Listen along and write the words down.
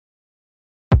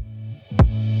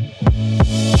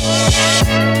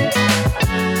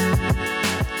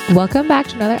Welcome back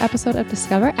to another episode of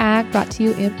Discover Ag, brought to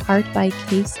you in part by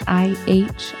Case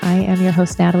IH. I am your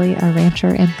host, Natalie, a rancher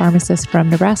and pharmacist from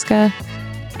Nebraska.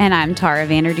 And I'm Tara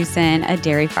Vanderdusen, a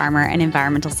dairy farmer and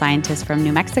environmental scientist from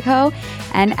New Mexico.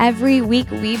 And every week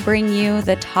we bring you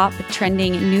the top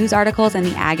trending news articles in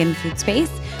the ag and food space.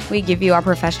 We give you our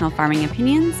professional farming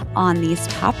opinions on these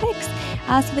topics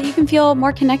so that you can feel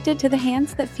more connected to the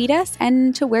hands that feed us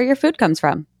and to where your food comes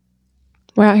from.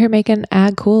 We're out here making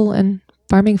ag cool and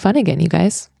farming fun again, you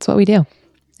guys. That's what we do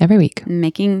every week.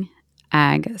 Making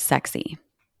ag sexy.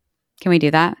 Can we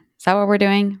do that? Is that what we're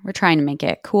doing? We're trying to make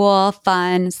it cool,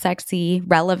 fun, sexy,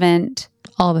 relevant.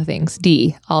 All the things.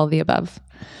 D, all of the above.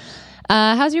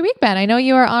 How's your week been? I know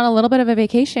you are on a little bit of a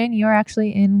vacation. You are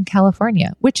actually in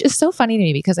California, which is so funny to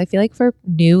me because I feel like for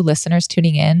new listeners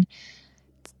tuning in,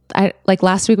 like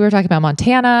last week we were talking about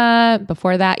Montana.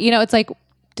 Before that, it's like,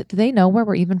 do they know where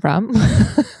we're even from?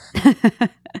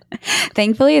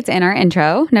 Thankfully, it's in our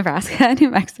intro, Nebraska, New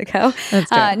Mexico. That's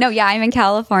good. I'm in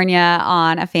California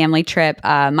on a family trip.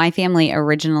 My family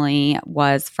originally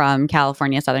was from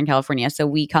California, Southern California. So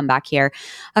we come back here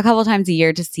a couple times a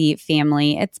year to see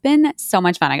family. It's been so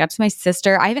much fun. I got to see my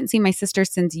sister. I haven't seen my sister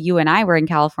since you and I were in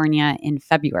California in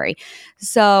February.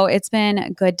 So it's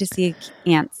been good to see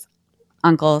aunts,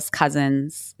 uncles,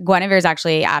 cousins. Guinevere's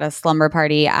actually at a slumber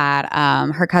party at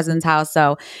her cousin's house.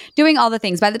 So doing all the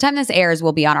things. By the time this airs,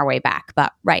 we'll be on our way back.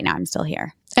 But right now I'm still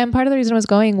here. And part of the reason I was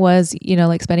going was,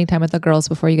 like spending time with the girls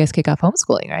before you guys kick off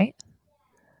homeschooling, right?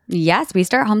 Yes, we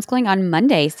start homeschooling on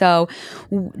Monday. So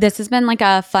this has been like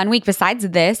a fun week besides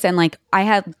this. And like I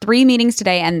had 3 meetings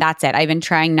today and that's it. I've been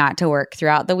trying not to work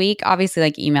throughout the week. Obviously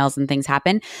like emails and things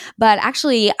happen. But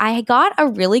actually I got a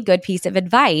really good piece of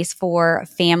advice for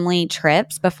family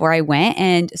trips before I went.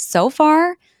 And so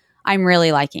far I'm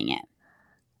really liking it.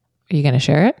 Are you going to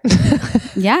share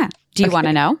it? Yeah. Do you want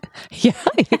to know? Yeah,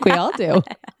 I think we all do.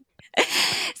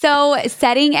 So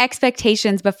setting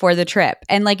expectations before the trip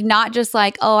and like not just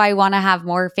like, oh, I want to have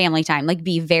more family time, like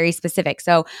be very specific.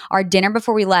 So our dinner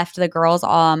before we left, the girls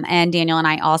and Daniel and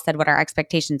I all said what our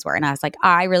expectations were. And I was like,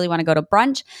 I really want to go to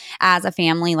brunch as a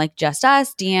family, like just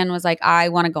us. Deanne was like, I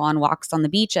want to go on walks on the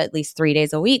beach at least 3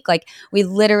 days a week. Like we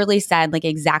literally said like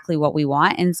exactly what we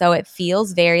want. And so it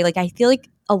feels very like, I feel like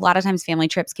a lot of times family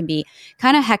trips can be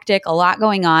kind of hectic, a lot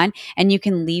going on. And you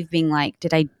can leave being like,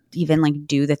 did I even like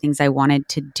do the things I wanted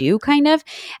to do kind of.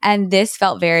 And this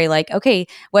felt very like, okay,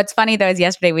 what's funny though is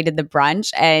yesterday we did the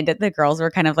brunch and the girls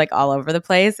were kind of like all over the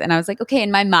place. And I was like, okay,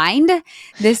 in my mind,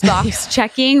 this box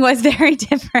checking was very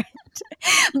different.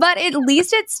 But at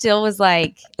least it still was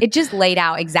like, it just laid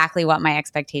out exactly what my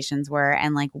expectations were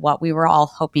and like what we were all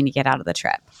hoping to get out of the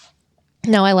trip.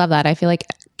 No, I love that. I feel like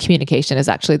communication is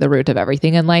actually the root of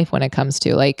everything in life when it comes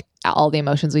to like all the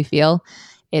emotions we feel.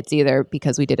 It's either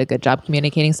because we did a good job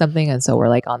communicating something and so we're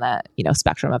like on that,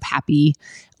 spectrum of happy,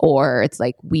 or it's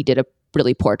like we did a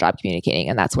really poor job communicating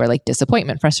and that's where like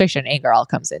disappointment, frustration, anger all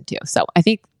comes into. So I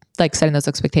think like setting those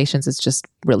expectations is just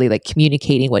really like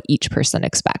communicating what each person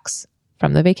expects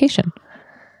from the vacation.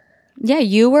 Yeah,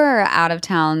 you were out of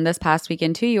town this past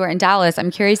weekend too. You were in Dallas.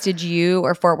 I'm curious,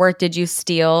 or Fort Worth, did you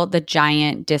steal the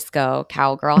giant disco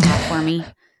cowgirl hat for me?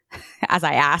 As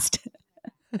I asked.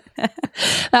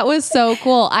 That was so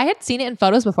cool. I had seen it in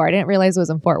photos before. I didn't realize it was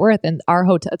in Fort Worth, and our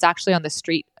hotel, it's actually on the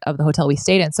street of the hotel we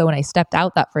stayed in. So when I stepped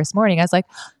out that first morning, I was like,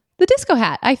 the disco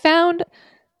hat. I found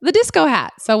the disco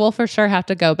hat. So we'll for sure have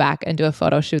to go back and do a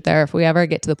photo shoot there. If we ever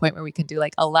get to the point where we can do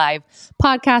like a live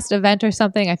podcast event or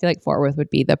something, I feel like Fort Worth would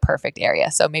be the perfect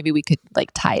area. So maybe we could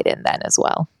like tie it in then as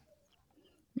well.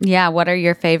 Yeah. What are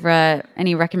your favorite,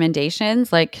 any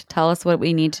recommendations? Like tell us what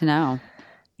we need to know.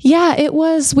 Yeah,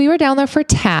 we were down there for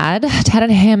Tad. Tad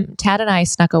and I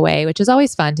snuck away, which is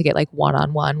always fun to get like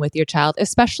one-on-one with your child,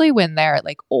 especially when they're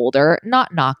like older,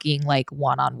 not knocking like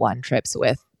one-on-one trips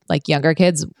with like younger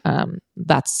kids.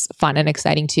 That's fun and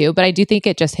exciting too. But I do think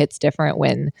it just hits different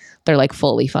when they're like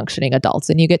fully functioning adults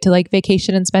and you get to like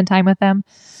vacation and spend time with them.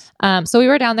 So we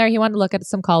were down there. He wanted to look at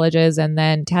some colleges, and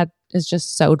then Tad is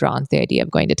just so drawn to the idea of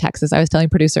going to Texas. I was telling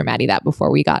producer Maddie that before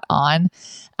we got on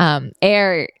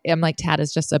air. I'm like, Tad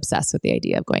is just obsessed with the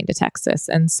idea of going to Texas.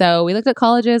 And so we looked at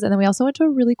colleges, and then we also went to a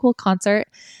really cool concert.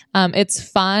 It's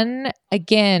fun.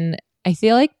 Again, I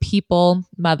feel like people,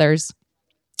 mothers,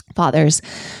 fathers,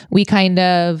 we kind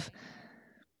of,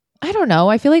 I don't know.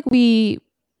 I feel like we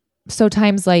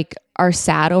sometimes like are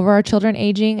sad over our children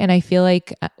aging. And I feel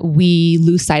like we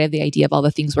lose sight of the idea of all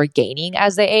the things we're gaining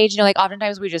as they age. Like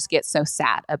oftentimes we just get so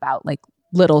sad about like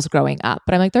littles growing up.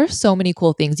 But I'm like, there's so many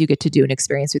cool things you get to do and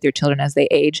experience with your children as they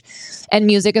age. And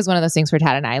music is one of those things for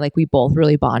Tad and I. Like we both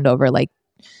really bond over like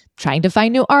trying to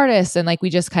find new artists, and like we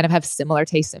just kind of have similar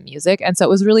tastes in music. And so it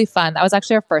was really fun. That was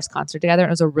actually our first concert together, and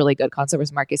it was a really good concert. It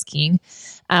was Marcus King.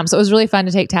 So it was really fun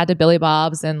to take Tad to Billy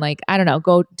Bob's and like, I don't know,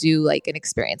 go do like an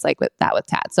experience like with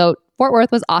Tad. So Fort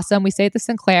Worth was awesome. We stayed at the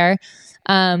Sinclair.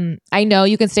 I know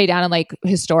you can stay down in like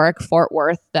historic Fort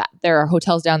Worth, that there are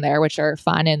hotels down there, which are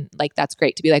fun. And like, that's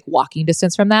great to be like walking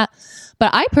distance from that.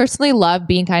 But I personally love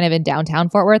being kind of in downtown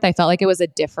Fort Worth. I felt like it was a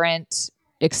different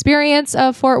experience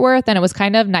of Fort Worth. And it was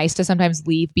kind of nice to sometimes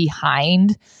leave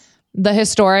behind the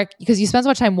historic, because you spend so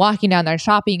much time walking down there and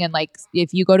shopping. And like,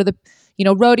 if you go to the,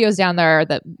 rodeos down there,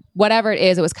 that whatever it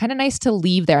is, it was kind of nice to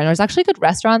leave there. And there was actually good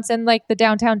restaurants in like the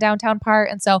downtown part.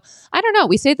 And so I don't know,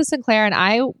 we stayed at the Sinclair,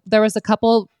 and there was a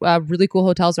couple really cool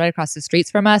hotels right across the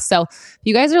streets from us. So if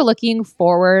you guys are looking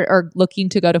forward or looking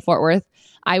to go to Fort Worth,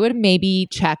 I would maybe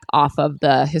check off of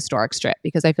the historic strip,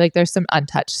 because I feel like there's some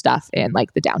untouched stuff in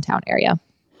like the downtown area.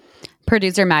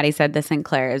 Producer Maddie said the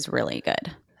Sinclair is really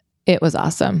good. It was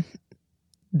awesome.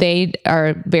 They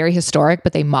are very historic,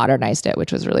 but they modernized it,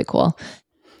 which was really cool.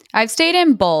 I've stayed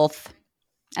in both,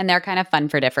 and they're kind of fun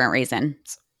for different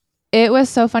reasons. It was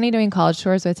so funny doing college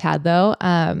tours with Tad, though.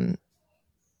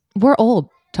 We're old,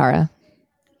 Tara.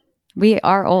 We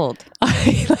are old.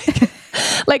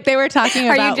 Like they were talking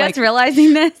about. Are you just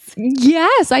realizing this?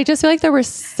 Yes. I just feel like there were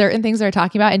certain things they were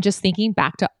talking about, and just thinking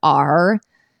back to our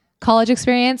college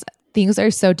experience, things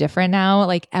are so different now.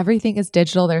 Like everything is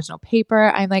digital. There's no paper.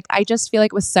 I'm like, I just feel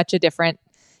like it was such a different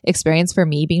experience for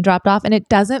me being dropped off. And it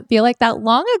doesn't feel like that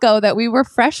long ago that we were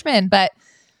freshmen, but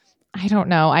I don't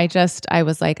know. I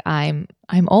was like, I'm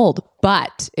old,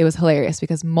 but it was hilarious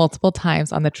because multiple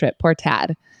times on the trip, poor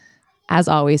Tad, as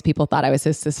always, people thought I was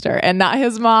his sister and not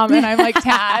his mom. And I'm like,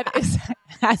 Tad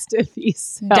has to be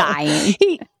so dying.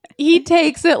 He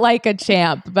takes it like a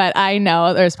champ, but I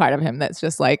know there's part of him that's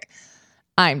just like,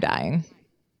 I'm dying.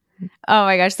 Oh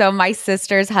my gosh. So my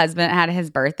sister's husband had his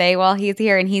birthday while he's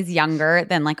here, and he's younger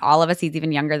than like all of us. He's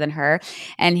even younger than her.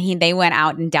 And they went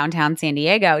out in downtown San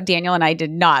Diego. Daniel and I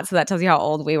did not. So that tells you how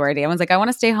old we were. Dan was like, I want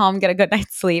to stay home, get a good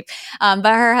night's sleep. But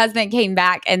her husband came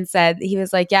back and said, he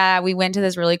was like, yeah, we went to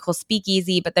this really cool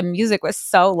speakeasy, but the music was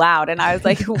so loud. And I was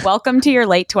like, welcome to your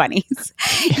late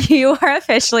 20s. You are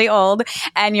officially old,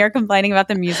 and you're complaining about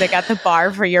the music at the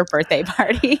bar for your birthday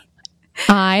party.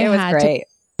 It was great.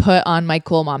 Put on my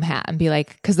cool mom hat and be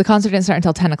like, because the concert didn't start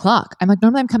until 10 o'clock. I'm like,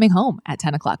 normally I'm coming home at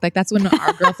 10 o'clock. Like that's when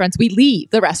our girlfriends, we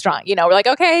leave the restaurant, we're like,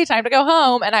 okay, time to go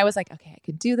home. And I was like, okay, I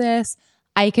can do this.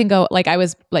 I can go. Like I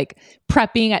was like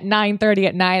prepping at 9:30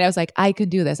 at night. I was like, I can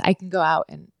do this. I can go out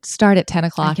and start at 10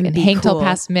 o'clock and hang till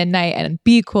past midnight and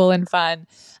be cool and fun.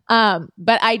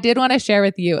 But I did want to share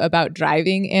with you about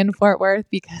driving in Fort Worth,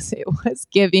 because it was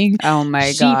giving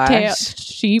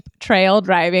sheep trail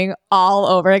driving all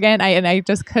over again. I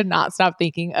just could not stop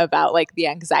thinking about like the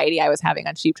anxiety I was having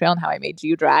on sheep trail and how I made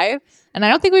you drive. And I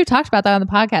don't think we've talked about that on the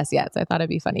podcast yet. So I thought it'd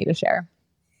be funny to share.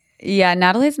 Yeah,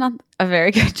 Natalie's not a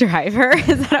very good driver.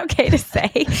 Is that okay to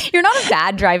say? You're not a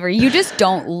bad driver. You just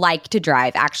don't like to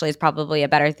drive, actually, is probably a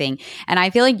better thing. And I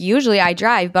feel like usually I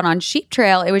drive, but on Sheep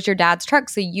Trail, it was your dad's truck.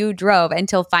 So you drove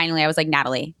until finally I was like,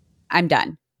 Natalie, I'm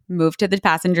done. Move to the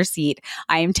passenger seat.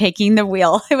 I am taking the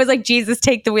wheel. It was like, Jesus,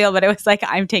 take the wheel. But it was like,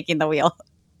 I'm taking the wheel.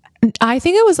 I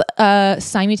think it was a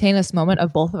simultaneous moment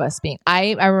of both of us being,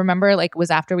 I remember like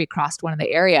was after we crossed one of the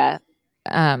area.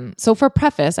 So for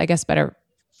preface, I guess better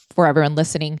for everyone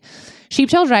listening, sheep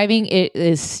trail driving, it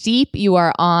is steep. You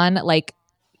are on like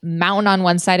mountain on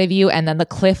one side of you and then the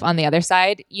cliff on the other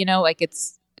side, like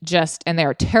it's just, and there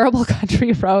are terrible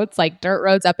country roads, like dirt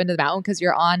roads up into the mountain, because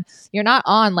you're not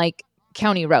on like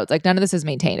county roads. Like none of this is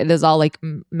maintained. It is all like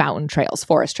mountain trails,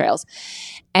 forest trails.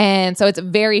 And so it's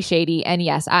very shady. And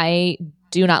yes, I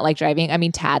do not like driving. I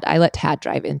mean, I let Tad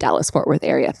drive in Dallas, Fort Worth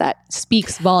area. If that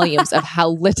speaks volumes of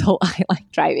how little I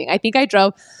like driving. I think I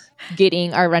drove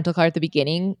getting our rental car at the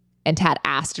beginning, and Tad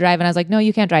asked to drive, and I was like, no,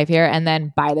 you can't drive here. And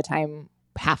then by the time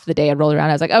half the day had rolled around,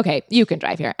 I was like, okay, you can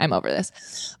drive here. I'm over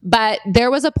this. But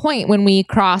there was a point when we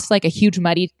crossed like a huge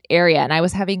muddy area, and I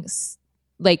was having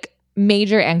like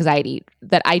major anxiety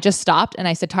that I just stopped and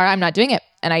I said, Tara, I'm not doing it.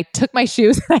 And I took my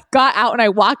shoes and I got out and I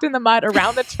walked in the mud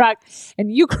around the truck,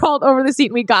 and you crawled over the seat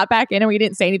and we got back in and we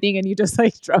didn't say anything, and you just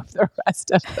like drove the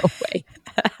rest of the way.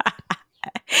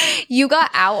 You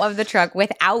got out of the truck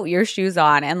without your shoes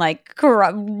on and like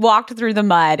walked through the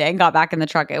mud and got back in the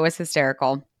truck. It was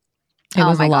hysterical. It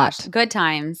was a lot. Gosh. Good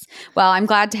times. Well, I'm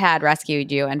glad Tad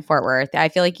rescued you in Fort Worth. I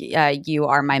feel like you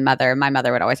are my mother. My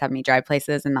mother would always have me drive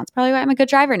places, and that's probably why I'm a good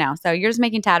driver now. So you're just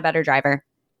making Tad a better driver.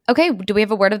 Okay. Do we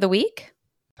have a word of the week?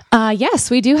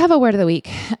 Yes, we do have a word of the week.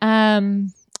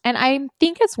 And I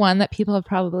think it's one that people have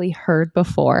probably heard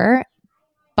before.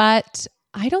 but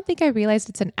I don't think I realized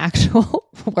it's an actual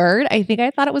word. I think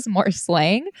I thought it was more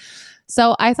slang.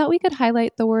 So I thought we could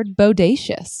highlight the word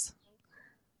bodacious.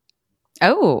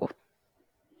 Oh,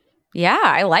 yeah,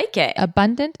 I like it.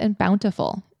 Abundant and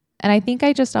bountiful. And I think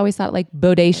I just always thought like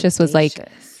bodacious was like,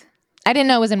 I didn't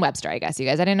know it was in Webster, I guess, you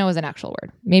guys. I didn't know it was an actual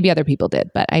word. Maybe other people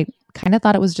did, but I kind of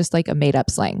thought it was just like a made up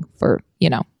slang for,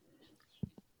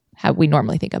 how we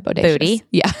normally think of bodacious. Booty.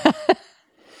 Yeah.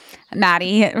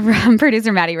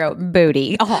 Producer Maddie wrote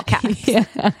booty, all caps. Yeah.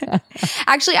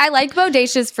 Actually, I like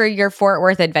bodacious for your Fort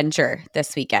Worth adventure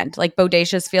this weekend. Like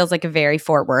bodacious feels like a very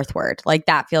Fort Worth word. Like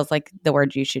that feels like the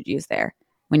word you should use there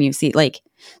when you see, like,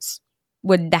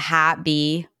 would the hat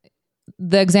be?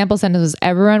 The example sentence was,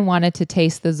 everyone wanted to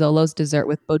taste the Zolo's dessert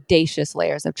with bodacious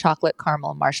layers of chocolate,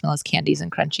 caramel, marshmallows, candies,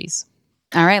 and crunchies.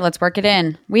 All right, let's work it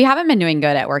in. We haven't been doing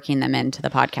good at working them into the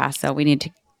podcast, so we need to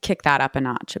kick that up a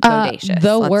notch. Bodacious.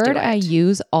 The word I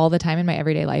use all the time in my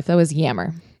everyday life, though, is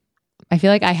yammer. I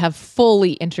feel like I have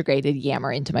fully integrated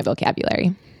yammer into my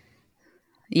vocabulary.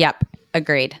 Yep,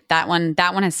 agreed. That one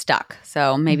has stuck.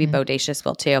 So maybe bodacious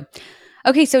will too.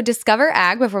 Okay, so Discover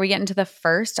Ag, before we get into the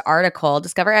first article,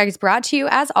 Discover Ag is brought to you,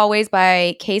 as always,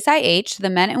 by Case IH. The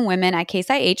men and women at Case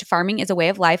IH, farming is a way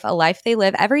of life, a life they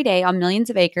live every day on millions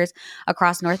of acres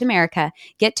across North America.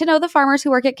 Get to know the farmers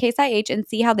who work at Case IH and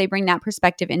see how they bring that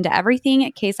perspective into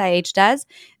everything Case IH does.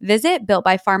 Visit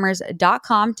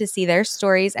builtbyfarmers.com to see their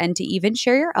stories and to even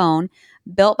share your own.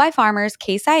 Built by Farmers,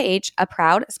 Case IH, a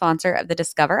proud sponsor of the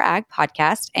Discover Ag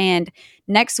podcast. And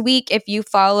next week, if you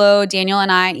follow Daniel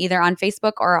and I either on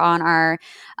Facebook or on our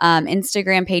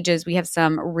Instagram pages, we have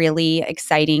some really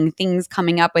exciting things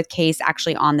coming up with Case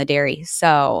actually on the dairy.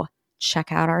 So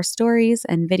check out our stories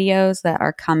and videos that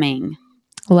are coming.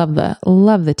 Love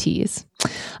the tease.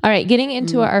 All right, getting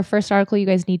into our first article you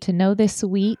guys need to know this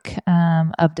week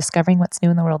of discovering what's new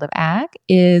in the world of ag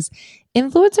is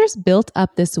influencers built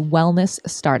up this wellness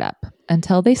startup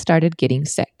until they started getting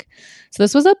sick. So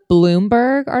this was a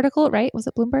Bloomberg article, right? Was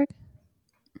it Bloomberg?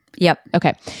 Yep.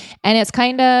 Okay. And it's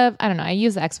kind of, I don't know, I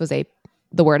use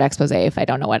the word expose if I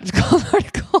don't know what it's called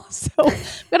article. So I'm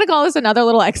going to call this another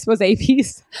little expose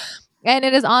piece. And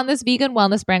it is on this vegan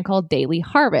wellness brand called Daily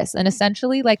Harvest. And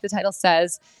essentially, like the title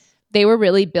says, they were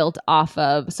really built off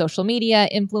of social media,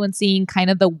 influencing kind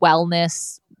of the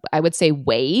wellness, I would say,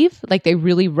 wave. Like they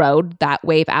really rode that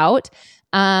wave out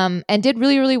and did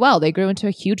really, really well. They grew into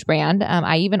a huge brand.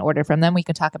 I even ordered from them. We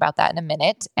can talk about that in a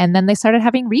minute. And then they started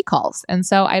having recalls. And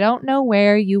so I don't know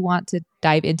where you want to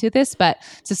dive into this, but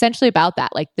it's essentially about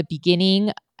that, like the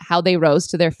beginning, how they rose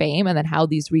to their fame, and then how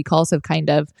these recalls have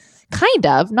kind of,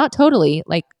 not totally,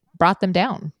 like brought them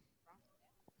down.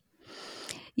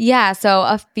 Yeah, so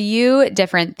a few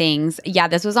different things. Yeah,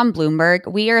 this was on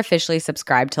Bloomberg. We are officially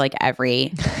subscribed to like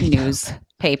every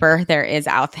newspaper there is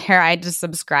out there. I just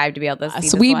subscribed to be able to see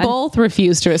this we one. both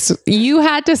refused to. You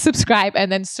had to subscribe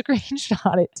and then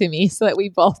screenshot it to me so that we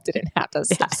both didn't have to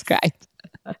subscribe.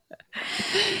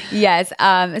 Yes.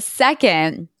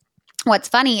 Second, what's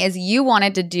funny is you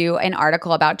wanted to do an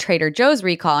article about Trader Joe's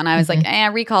recall. And I was like,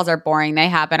 recalls are boring. They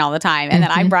happen all the time. And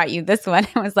then I brought you this one.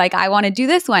 I was like, I want to do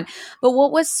this one. But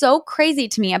what was so crazy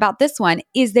to me about this one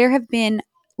is there have been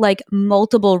like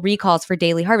multiple recalls for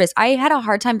Daily Harvest. I had a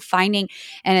hard time finding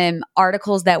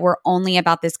articles that were only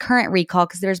about this current recall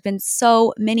because there's been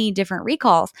so many different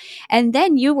recalls. And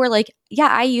then you were like, yeah,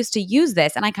 I used to use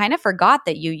this. And I kind of forgot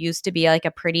that you used to be like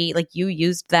you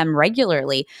used them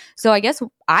regularly. So I guess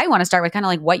I want to start with kind of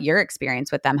like what your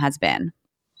experience with them has been.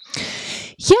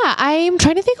 Yeah, I'm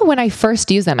trying to think of when I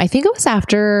first used them. I think it was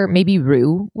after maybe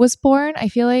Rue was born. I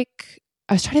feel like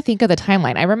I was trying to think of the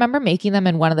timeline. I remember making them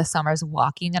in one of the summers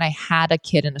walking, and I had a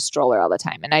kid in a stroller all the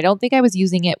time. And I don't think I was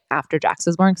using it after Jax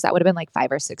was born because that would have been like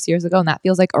 5 or 6 years ago. And that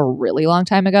feels like a really long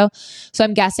time ago. So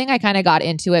I'm guessing I kind of got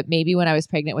into it maybe when I was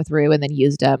pregnant with Rue and then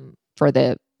used them for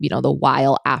the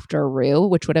while after Rue,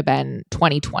 which would have been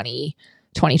 2020.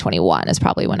 2021 is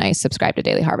probably when I subscribed to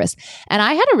Daily Harvest. And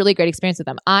I had a really great experience with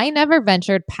them. I never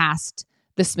ventured past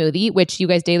the smoothie, which you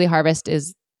guys, Daily Harvest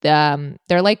is, they're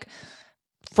like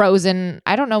frozen,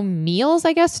 I don't know, meals,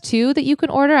 I guess, too, that you can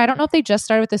order. I don't know if they just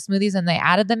started with the smoothies and they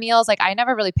added the meals. Like I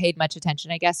never really paid much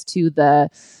attention, I guess, to the,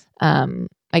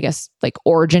 like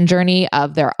origin journey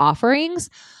of their offerings.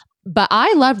 But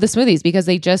I loved the smoothies because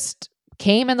they just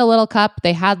came in the little cup.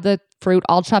 They had the fruit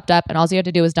all chopped up and all you had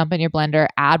to do was dump in your blender,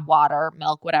 add water,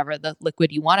 milk, whatever the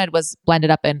liquid you wanted was blended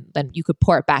up, and then you could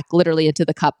pour it back literally into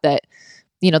the cup that,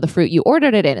 the fruit you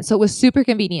ordered it in. And so it was super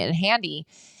convenient and handy.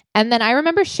 And then I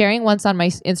remember sharing once on my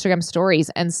Instagram stories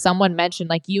and someone mentioned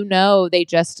like, they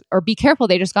just, or be careful,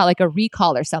 they just got like a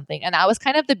recall or something. And that was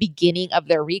kind of the beginning of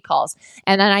their recalls.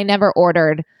 And then I never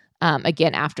ordered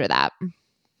again after that.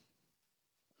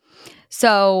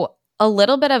 So a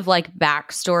little bit of like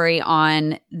backstory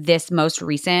on this most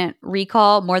recent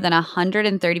recall. More than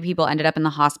 130 people ended up in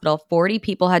the hospital. 40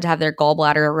 people had to have their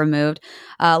gallbladder removed.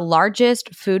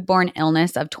 Largest foodborne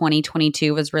illness of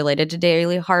 2022 was related to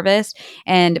Daily Harvest,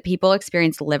 and people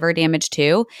experienced liver damage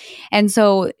too. And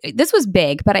so this was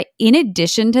big. But in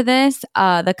addition to this,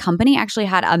 the company actually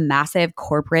had a massive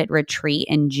corporate retreat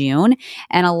in June.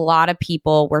 And a lot of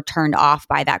people were turned off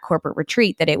by that corporate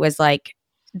retreat, that it was like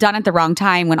done at the wrong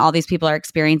time when all these people are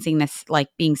experiencing this, like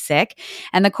being sick.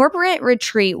 And the corporate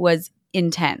retreat was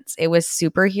intense. It was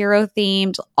superhero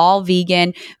themed, all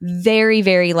vegan, very,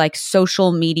 very like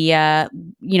social media,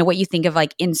 what you think of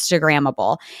like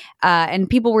Instagrammable. And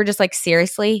people were just like,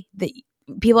 seriously,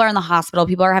 people are in the hospital,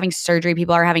 people are having surgery,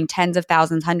 people are having tens of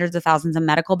thousands, hundreds of thousands of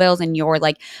medical bills, and you're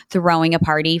like throwing a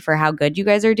party for how good you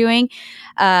guys are doing.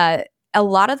 A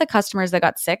lot of the customers that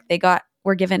got sick,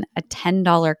 were given a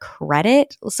 $10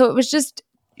 credit. So it was just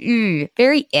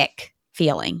very ick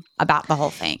feeling about the whole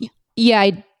thing. Yeah,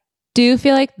 I do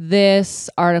feel like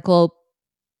this article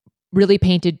really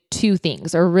painted two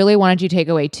things, or really wanted you to take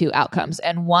away two outcomes.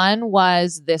 And one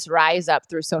was this rise up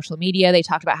through social media. They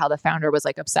talked about how the founder was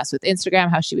like obsessed with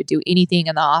Instagram, how she would do anything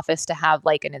in the office to have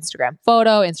like an Instagram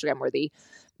photo, Instagram worthy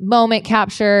moment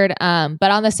captured.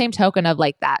 But on the same token of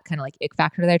like that kind of like ick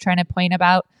factor they're trying to paint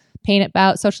about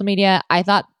social media, I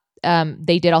thought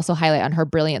they did also highlight on her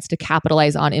brilliance to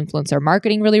capitalize on influencer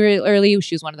marketing really, really early.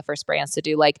 She was one of the first brands to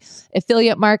do like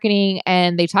affiliate marketing.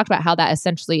 And they talked about how that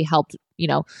essentially helped,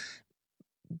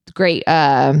 great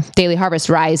Daily Harvest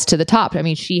rise to the top. I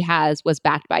mean, she was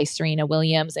backed by Serena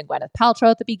Williams and Gwyneth Paltrow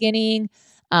at the beginning.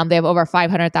 They have over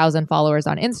 500,000 followers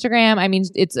on Instagram. I mean,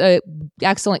 it's an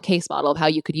excellent case model of how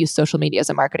you could use social media as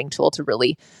a marketing tool to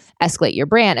really escalate your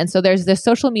brand. And so there's this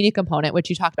social media component, which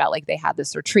you talked about, like they had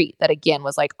this retreat that again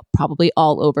was like probably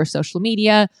all over social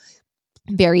media,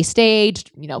 very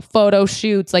staged, photo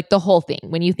shoots, like the whole thing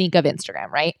when you think of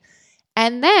Instagram, right?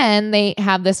 And then they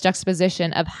have this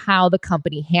juxtaposition of how the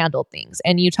company handled things.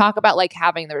 And you talk about like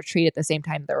having the retreat at the same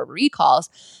time there were recalls,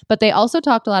 but they also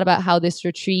talked a lot about how this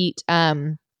retreat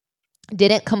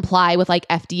didn't comply with like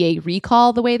FDA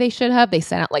recall the way they should have. They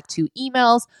sent out like 2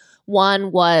 emails.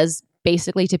 One was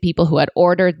basically to people who had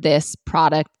ordered this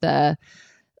product, the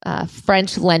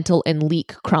French lentil and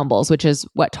leek crumbles, which is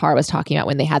what Tara was talking about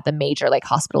when they had the major like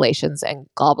hospitalizations and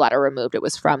gallbladder removed. It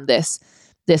was from this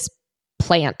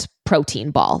plant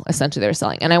protein ball, essentially, they were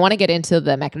selling. And I want to get into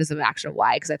the mechanism of action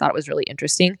why, because I thought it was really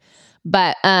interesting.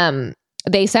 But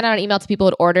they sent out an email to people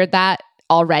who had ordered that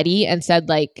already and said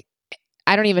like,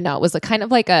 I don't even know. It was kind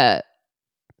of like I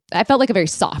felt like a very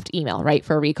soft email, right,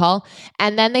 for a recall.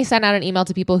 And then they sent out an email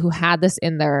to people who had this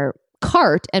in their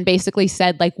cart and basically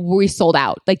said like, we sold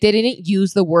out. Like they didn't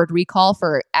use the word recall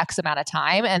for X amount of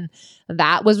time. And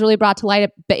that was really brought to light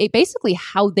basically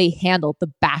how they handled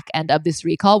the back end of this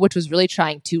recall, which was really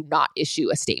trying to not issue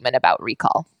a statement about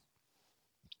recall.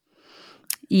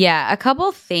 Yeah, a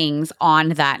couple things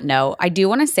on that note. I do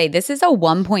want to say this is a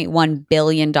 $1.1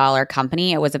 billion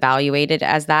company. It was evaluated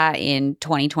as that in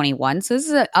 2021. So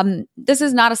this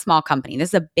is not a small company. This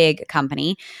is a big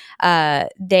company.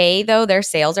 Their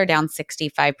sales are down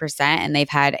 65% and they've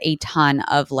had a ton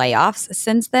of layoffs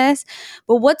since this.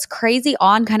 But what's crazy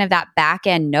on kind of that back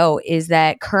end note is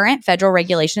that current federal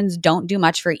regulations don't do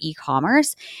much for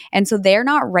e-commerce. And so they're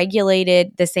not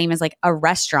regulated the same as like a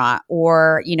restaurant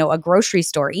or, a grocery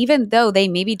store, even though they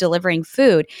may be delivering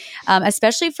food,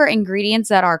 especially for ingredients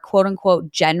that are quote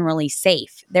unquote generally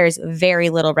safe. There's very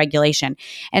little regulation.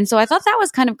 And so I thought that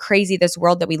was kind of crazy, this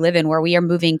world that we live in where we are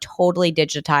moving totally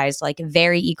digitized, like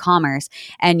very e-commerce.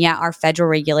 And yet our federal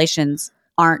regulations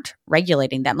aren't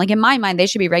regulating them. Like in my mind, they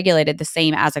should be regulated the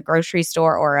same as a grocery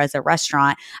store or as a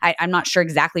restaurant. I'm not sure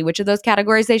exactly which of those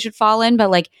categories they should fall in,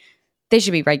 but like they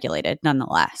should be regulated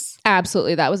nonetheless.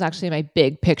 Absolutely. That was actually my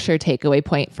big picture takeaway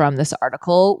point from this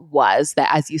article was that,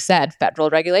 as you said, federal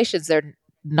regulations, they're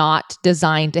not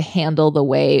designed to handle the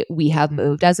way we have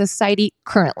moved as a society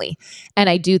currently. And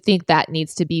I do think that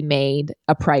needs to be made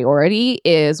a priority,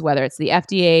 is whether it's the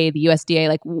FDA, the USDA,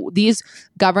 like these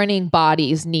governing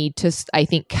bodies need to, I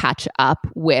think, catch up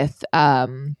with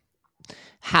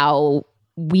how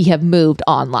we have moved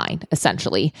online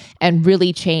essentially and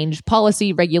really change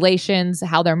policy, regulations,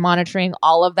 how they're monitoring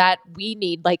all of that. We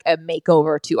need like a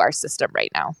makeover to our system right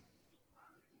now.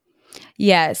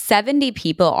 Yeah, 70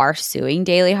 people are suing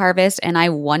Daily Harvest, and I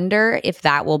wonder if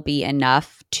that will be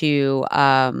enough to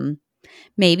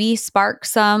maybe spark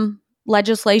some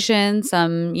legislation,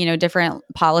 some different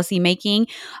policy making.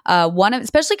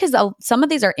 Especially because some of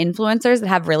these are influencers that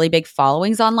have really big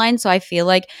followings online, so I feel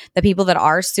like the people that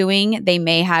are suing, they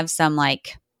may have some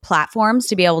like platforms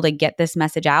to be able to get this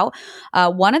message out.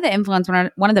 One of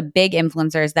the big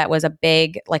influencers that was a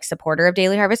big like supporter of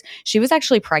Daily Harvest, she was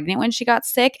actually pregnant when she got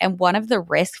sick, and one of the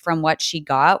risks from what she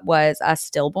got was a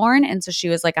stillborn, and so she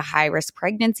was like a high risk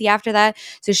pregnancy after that.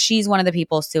 So she's one of the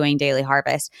people suing Daily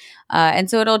Harvest, and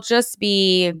so it'll just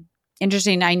be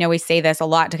interesting. I know we say this a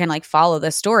lot to kind of like follow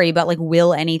the story, but like,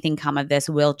 will anything come of this?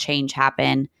 Will change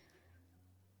happen?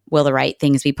 Will the right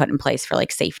things be put in place for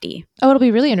like safety? Oh, it'll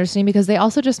be really interesting because they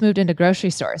also just moved into grocery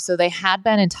stores. So they had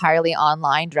been entirely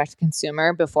online, direct to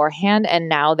consumer beforehand, and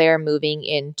now they're moving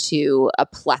into a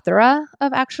plethora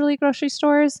of actually grocery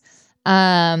stores.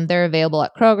 They're available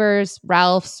at Kroger's,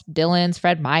 Ralph's, Dillon's,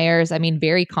 Fred Meyer's. I mean,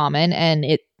 very common.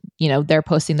 And they're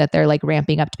posting that they're like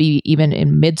ramping up to be even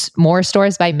in more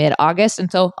stores by mid-August.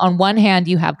 And so on one hand,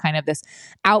 you have kind of this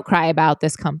outcry about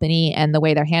this company and the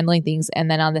way they're handling things.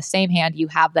 And then on the same hand, you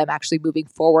have them actually moving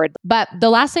forward. But the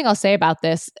last thing I'll say about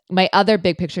this, my other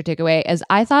big picture takeaway, is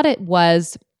I thought it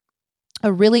was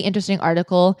a really interesting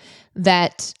article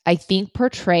that I think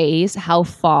portrays how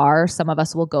far some of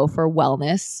us will go for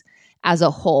wellness as a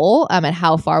whole, and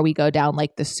how far we go down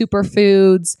like the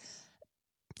superfoods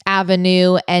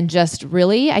avenue, and just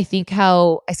really, I think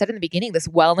how I said in the beginning, this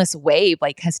wellness wave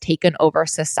like has taken over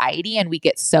society, and we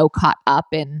get so caught up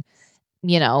in,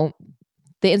 the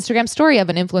Instagram story of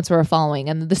an influencer we're following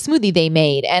and the smoothie they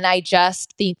made. And I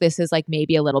just think this is like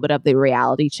maybe a little bit of the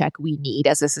reality check we need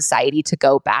as a society to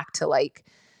go back to like,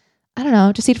 I don't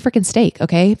know, just eat a freaking steak.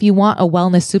 Okay. If you want a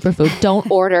wellness superfood, don't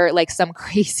order like some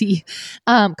crazy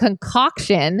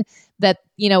concoction that,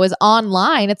 is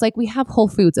online. It's like we have Whole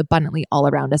Foods abundantly all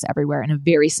around us everywhere in a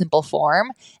very simple form.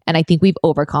 And I think we've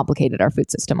overcomplicated our food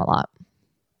system a lot.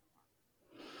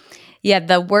 Yeah,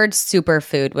 the word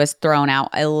superfood was thrown out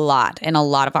a lot in a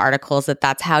lot of articles,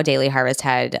 that's how Daily Harvest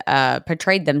had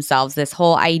portrayed themselves. This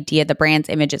whole idea, the brand's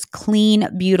image is clean,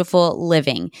 beautiful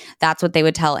living. That's what they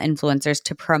would tell influencers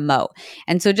to promote.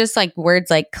 And so just like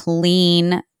words like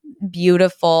clean,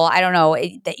 beautiful, I don't know,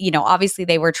 obviously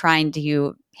they were trying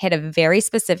to hit a very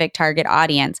specific target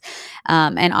audience.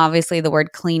 And obviously the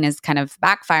word clean is kind of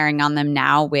backfiring on them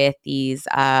now with these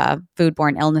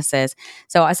foodborne illnesses.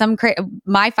 So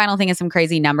my final thing is some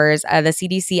crazy numbers. The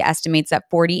CDC estimates that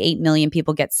 48 million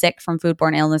people get sick from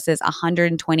foodborne illnesses,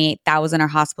 128,000 are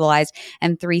hospitalized,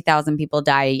 and 3,000 people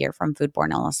die a year from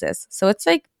foodborne illnesses. So it's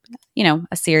like,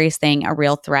 a serious thing, a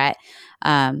real threat.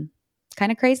 Kind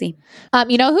of crazy.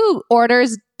 Who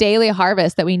orders Daily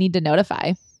Harvest that we need to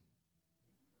notify?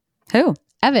 Who?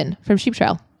 Evan from Sheep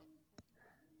Trail.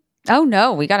 Oh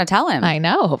no, we got to tell him. I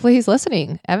know. Hopefully he's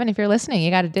listening. Evan, if you're listening,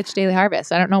 you got to ditch Daily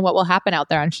Harvest. I don't know what will happen out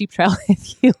there on Sheep Trail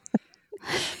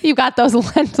if you got those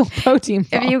lentil protein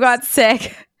balls. If you got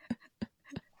sick.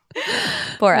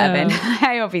 Poor Evan.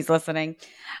 I hope he's listening.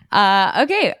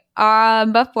 Okay.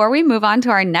 Before we move on to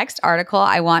our next article,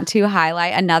 I want to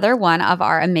highlight another one of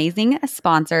our amazing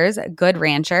sponsors, Good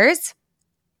Ranchers.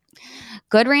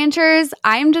 Good Ranchers,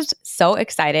 I'm just so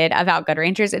excited about Good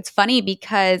Ranchers. It's funny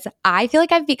because I feel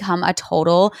like I've become a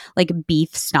total like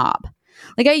beef snob.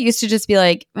 Like I used to just be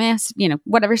like,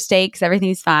 whatever steaks,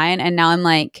 everything's fine. And now I'm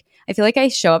like, I feel like I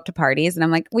show up to parties and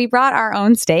I'm like, we brought our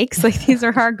own steaks. Like these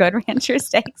are our Good Rancher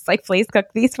steaks. Like please cook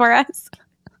these for us.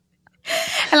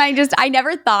 And I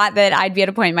never thought that I'd be at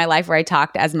a point in my life where I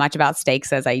talked as much about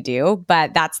steaks as I do,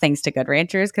 but that's thanks to Good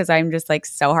Ranchers because I'm just like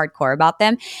so hardcore about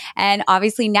them. And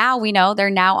obviously now we know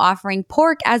they're now offering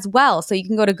pork as well. So you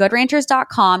can go to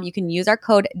goodranchers.com. You can use our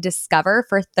code DISCOVER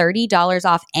for $30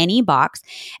 off any box.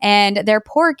 And their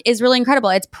pork is really incredible.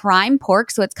 It's prime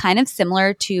pork, so it's kind of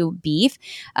similar to beef.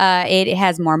 It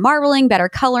has more marbling, better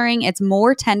coloring. It's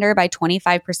more tender by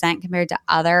 25% compared to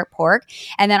other pork.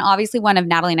 And then obviously one of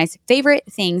Natalie and I's favorite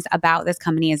things about this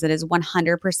company is it is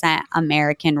 100%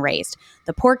 American raised.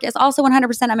 The pork is also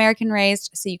 100% American raised,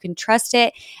 so you can trust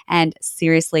it and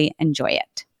seriously enjoy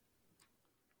it.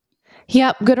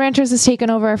 Yep. Good Ranchers has taken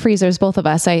over our freezers, both of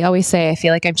us. I always say I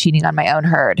feel like I'm cheating on my own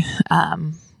herd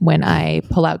when I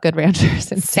pull out Good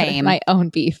Ranchers instead of my own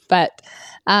beef. But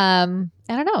I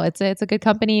don't know. It's a good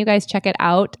company. You guys check it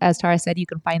out. As Tara said, you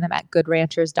can find them at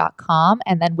goodranchers.com.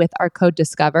 And then with our code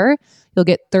DISCOVER, you'll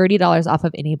get $30 off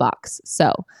of any box.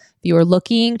 So if you are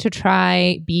looking to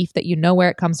try beef that you know where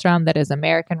it comes from, that is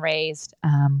American raised,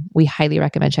 we highly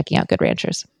recommend checking out Good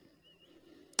Ranchers.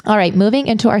 All right, moving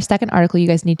into our second article you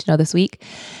guys need to know this week,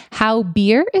 how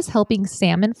beer is helping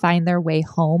salmon find their way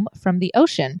home from the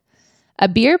ocean. A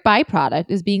beer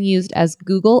byproduct is being used as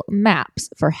Google Maps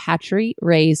for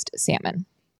hatchery-raised salmon.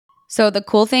 So the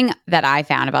cool thing that I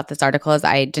found about this article is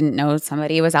I didn't know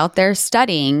somebody was out there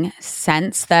studying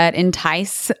scents that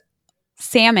entice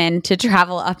salmon to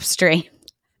travel upstream.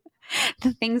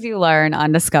 The things you learn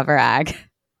on Discover Ag.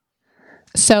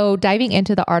 So diving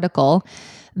into the article,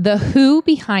 the who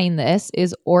behind this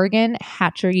is Oregon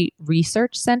Hatchery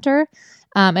Research Center,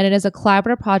 and it is a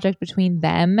collaborative project between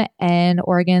them and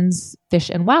Oregon's Fish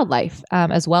and Wildlife,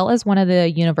 as well as one of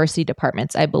the university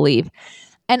departments, I believe.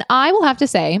 And I will have to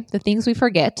say, the things we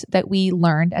forget that we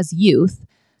learned as youth,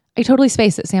 I totally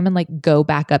spaced that salmon go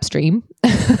back upstream.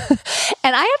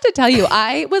 And I have to tell you,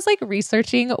 I was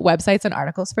researching websites and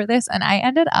articles for this, and I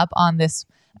ended up on this,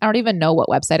 I don't even know what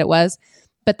website it was,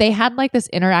 but they had this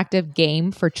interactive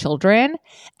game for children.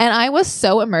 And I was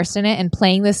so immersed in it and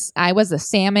playing this. I was a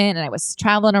salmon and I was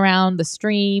traveling around the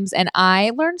streams, and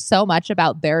I learned so much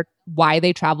about why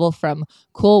they travel from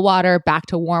cool water back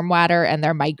to warm water and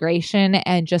their migration,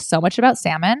 and just so much about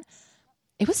salmon.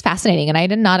 It was fascinating. And I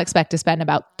did not expect to spend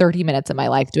about 30 minutes of my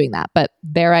life doing that. But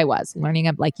there I was learning,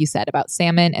 like you said, about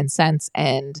salmon and scents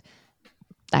and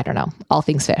I don't know, all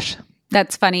things fish.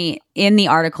 That's funny. In the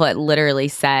article, it literally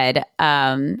said,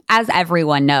 as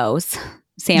everyone knows,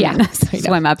 salmon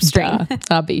swim upstream.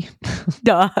 Hobby.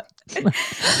 Duh.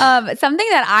 Something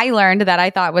that I learned that I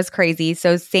thought was crazy.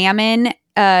 So salmon,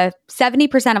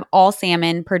 70% of all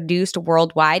salmon produced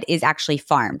worldwide is actually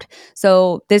farmed.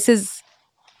 So this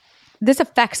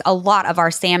affects a lot of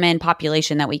our salmon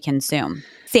population that we consume.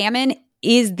 Salmon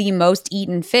is the most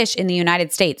eaten fish in the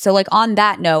United States. So on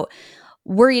that note,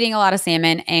 we're eating a lot of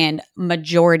salmon and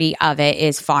majority of it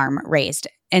is farm raised.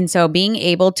 And so being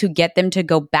able to get them to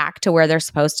go back to where they're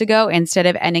supposed to go instead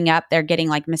of ending up, they're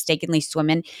getting mistakenly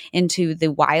swimming into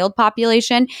the wild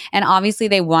population. And obviously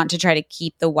they want to try to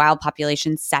keep the wild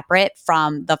population separate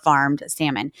from the farmed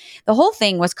salmon. The whole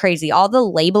thing was crazy. All the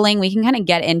labeling, we can kind of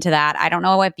get into that. I don't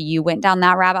know if you went down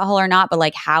that rabbit hole or not,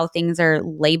 but how things are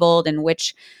labeled and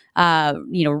which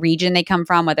region they come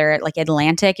from, whether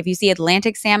Atlantic. If you see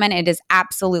Atlantic salmon, it is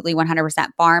absolutely 100%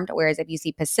 farmed. Whereas if you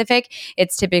see Pacific,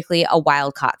 it's typically a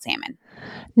wild caught salmon.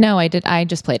 No, I did. I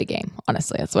just played a game.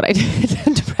 Honestly, that's what I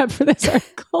did to prep for this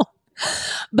article.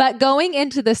 But going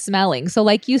into the smelling, so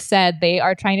like you said, they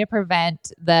are trying to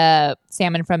prevent the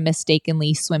salmon from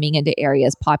mistakenly swimming into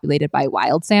areas populated by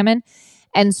wild salmon.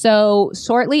 And so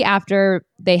shortly after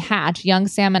they hatch, young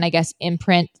salmon, I guess,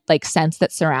 imprint scents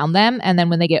that surround them. And then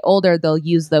when they get older, they'll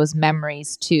use those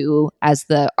memories to, as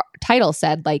the title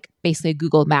said, basically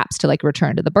Google Maps to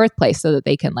return to the birthplace so that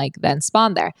they can then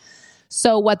spawn there.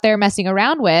 So what they're messing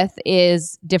around with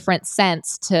is different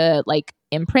scents to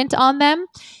imprint on them.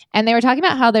 And they were talking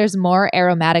about how there's more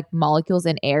aromatic molecules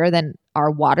in air than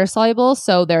are water soluble.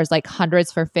 So there's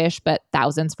hundreds for fish, but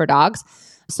thousands for dogs.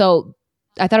 So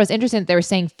I thought it was interesting that they were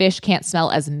saying fish can't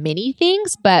smell as many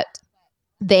things, but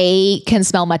they can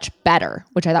smell much better,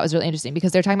 which I thought was really interesting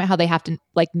because they're talking about how they have to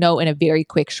know in a very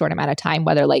quick, short amount of time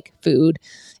whether food,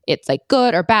 it's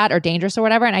good or bad or dangerous or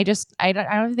whatever. And I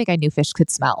don't even think I knew fish could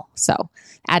smell. So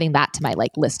adding that to my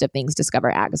list of things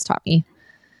Discover Ag has taught me.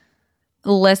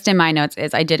 List in my notes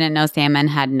is I didn't know salmon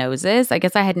had noses. I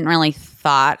guess I hadn't really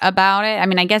thought about it. I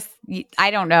mean, I guess, I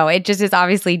don't know. It just is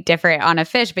obviously different on a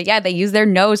fish. But yeah, they use their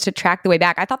nose to track the way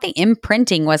back. I thought the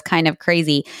imprinting was kind of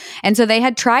crazy. And so they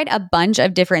had tried a bunch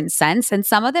of different scents and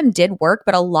some of them did work,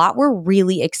 but a lot were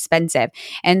really expensive.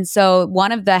 And so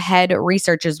one of the head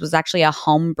researchers was actually a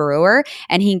home brewer.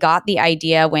 And he got the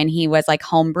idea when he was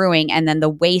home brewing, and then the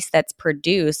waste that's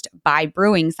produced by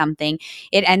brewing something,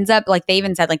 it ends up they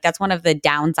even said that's one of the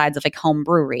downsides of home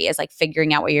brewery is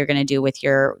figuring out what you're going to do with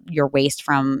your waste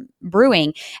from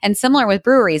brewing. And similar with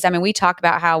breweries, I mean, we talk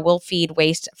about how we'll feed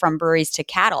waste from breweries to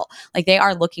cattle. They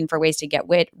are looking for ways to get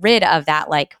rid of that,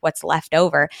 what's left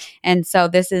over. And so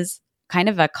this is kind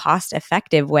of a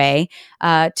cost-effective way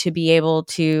to be able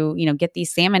to, get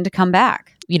these salmon to come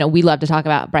back. We love to talk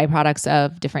about byproducts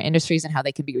of different industries and how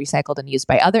they could be recycled and used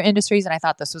by other industries. And I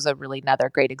thought this was another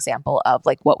great example of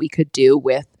what we could do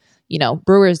with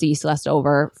brewers yeast left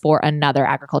over for another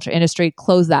agriculture industry,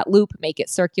 close that loop, make it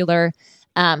circular.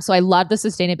 So I love the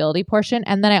sustainability portion.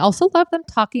 And then I also love them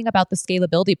talking about the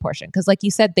scalability portion. Because like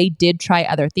you said, they did try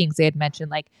other things. They had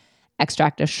mentioned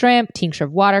extract of shrimp, tincture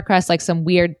of watercress, some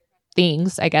weird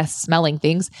things, I guess, smelling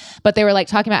things. But they were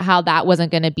talking about how that wasn't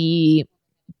going to be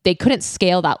they couldn't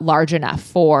scale that large enough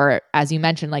for, as you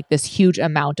mentioned, like this huge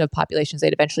amount of populations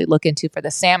they'd eventually look into for the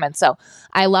salmon. So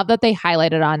I love that they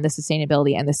highlighted on the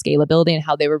sustainability and the scalability and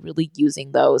how they were really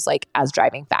using those like as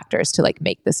driving factors to like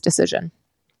make this decision.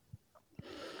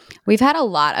 We've had a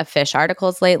lot of fish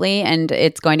articles lately, and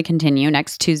it's going to continue.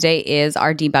 Next Tuesday is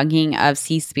our debunking of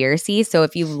Seaspiracy. So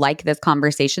if you like this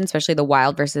conversation, especially the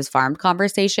wild versus farmed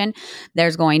conversation,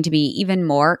 there's going to be even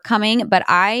more coming. But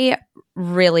I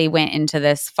really went into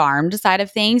this farmed side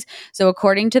of things. So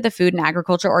according to the Food and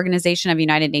Agriculture Organization of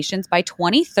United Nations, by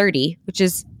 2030, which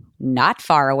is not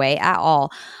far away at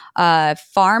all,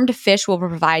 farmed fish will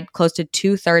provide close to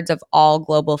 2/3 of all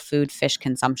global food fish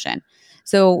consumption.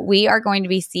 So we are going to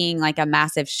be seeing like a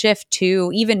massive shift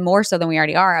to, even more so than we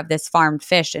already are, of this farmed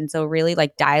fish. And so really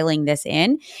like dialing this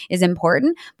in is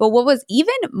important. But what was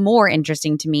even more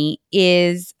interesting to me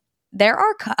is there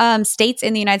are states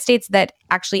in the United States that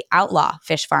actually outlaw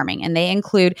fish farming, and they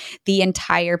include the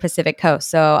entire Pacific coast.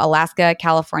 So Alaska,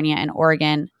 California, and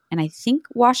Oregon, and I think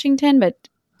Washington, but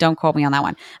don't quote me on that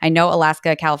one. I know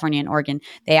Alaska, California, and Oregon,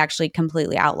 they actually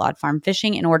completely outlawed farm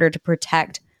fishing in order to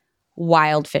protect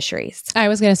wild fisheries. I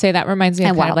was going to say that reminds me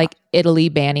of kind of like Italy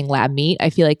banning lab meat. I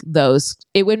feel like those,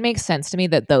 it would make sense to me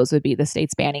that those would be the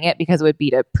states banning it because it would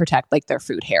be to protect like their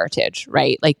food heritage,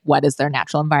 right? Like what is their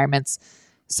natural environments?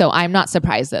 So I'm not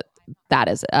surprised that that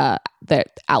is they're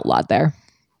outlawed there.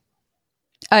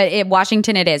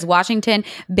 Washington, it is. Washington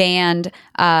banned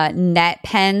net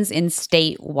pens in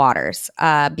state waters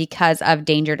because of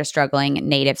danger to struggling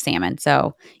native salmon.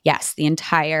 So yes, the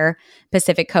entire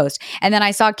Pacific coast. And then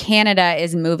I saw Canada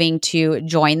is moving to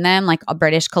join them, like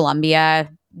British Columbia,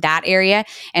 that area.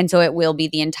 And so it will be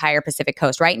the entire Pacific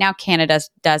coast. Right now, Canada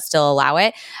does still allow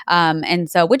it. And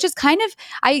so, which is kind of,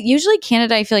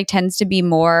 Canada, I feel like tends to be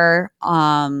more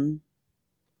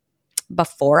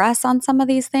before us on some of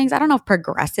these things. I don't know if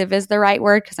progressive is the right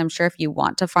word, because I'm sure if you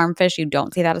want to farm fish, you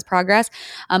don't see that as progress.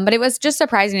 But it was just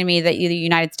surprising to me that the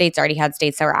United States already had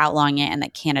states that were outlawing it and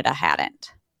that Canada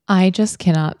hadn't. I just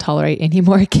cannot tolerate any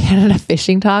more Canada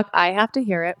fishing talk. I have to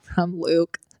hear it from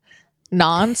Luke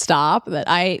nonstop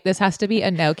this has to be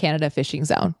a no Canada fishing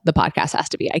zone. The podcast has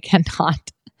to be. I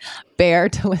cannot bear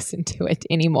to listen to it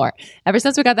anymore. Ever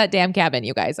since we got that damn cabin,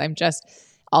 you guys,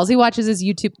 all he watches is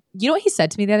YouTube. You know what he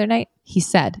said to me the other night? He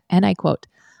said, and I quote,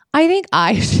 "I think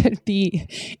I should be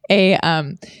a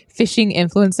fishing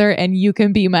influencer and you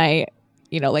can be my,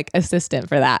 like assistant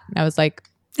for that." And I was like,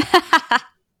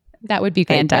 that would be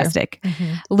great. Fantastic.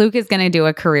 Mm-hmm. Luke is going to do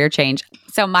a career change.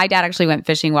 So my dad actually went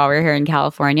fishing while we were here in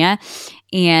California,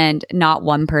 and not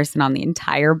one person on the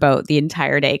entire boat the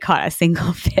entire day caught a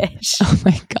single fish. Oh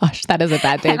my gosh, that is a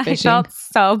bad day of fishing. I felt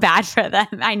so bad for them.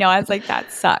 I know. I was like,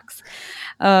 that sucks.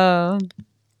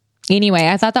 Anyway,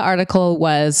 I thought the article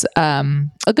was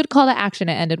a good call to action.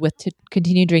 It ended with to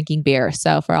continue drinking beer.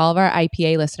 So for all of our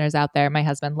IPA listeners out there, my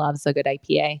husband loves a good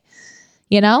IPA.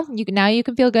 You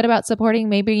can feel good about supporting,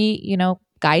 maybe,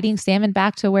 guiding salmon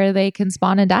back to where they can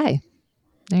spawn and die.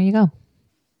 There you go.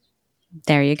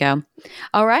 There you go.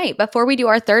 All right. Before we do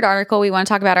our third article, we want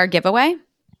to talk about our giveaway.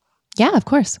 Yeah, of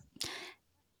course.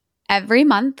 Every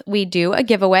month we do a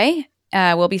giveaway.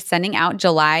 We'll be sending out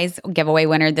July's giveaway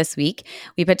winner this week.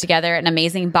 We put together an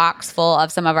amazing box full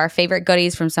of some of our favorite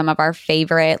goodies from some of our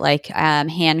favorite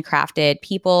handcrafted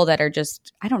people that are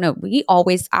just, I don't know,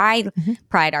 I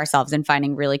pride ourselves in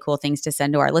finding really cool things to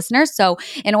send to our listeners. So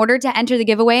in order to enter the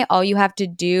giveaway, all you have to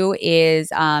do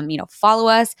is, follow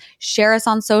us, share us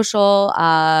on social,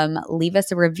 leave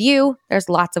us a review. There's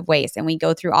lots of ways, and we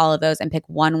go through all of those and pick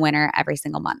one winner every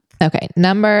single month. Okay.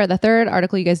 The third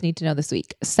article you guys need to know this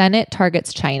week. Senate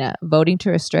targets China, voting to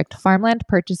restrict farmland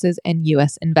purchases and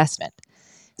U.S. investment.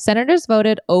 Senators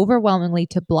voted overwhelmingly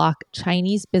to block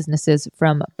Chinese businesses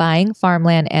from buying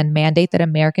farmland and mandate that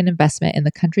American investment in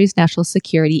the country's national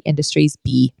security industries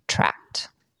be tracked.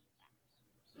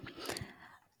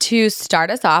 To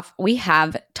start us off, we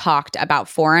have talked about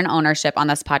foreign ownership on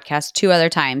this podcast 2 other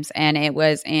times, and it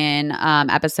was in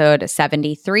episode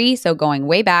 73, so going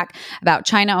way back, about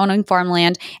China owning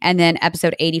farmland, and then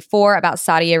episode 84 about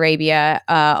Saudi Arabia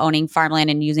owning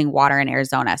farmland and using water in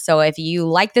Arizona. So if you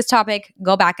like this topic,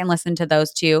 go back and listen to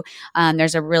those 2.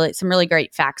 There's some really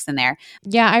great facts in there.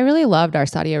 Yeah, I really loved our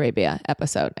Saudi Arabia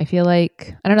episode. I feel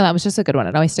like, I don't know, that was just a good one.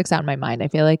 It always sticks out in my mind. I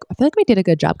feel like we did a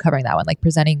good job covering that one, like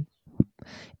presenting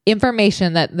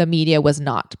information that the media was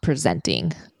not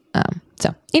presenting.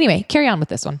 So anyway, carry on with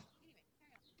this one.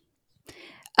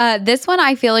 This one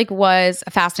I feel like was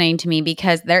fascinating to me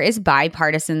because there is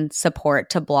bipartisan support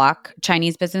to block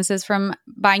Chinese businesses from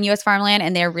buying U.S. farmland.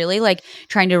 And they're really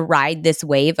trying to ride this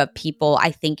wave of people, I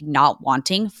think, not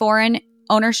wanting foreign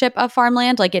ownership of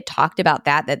farmland. Like it talked about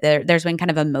that there's been kind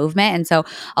of a movement. And so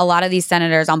a lot of these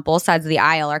senators on both sides of the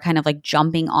aisle are kind of like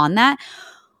jumping on that.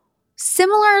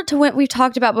 Similar to what we've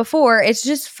talked about before, it's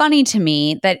just funny to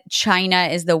me that China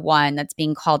is the one that's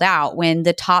being called out when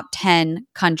the top 10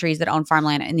 countries that own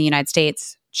farmland in the United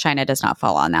States, China does not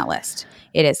fall on that list.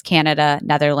 It is Canada,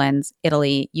 Netherlands,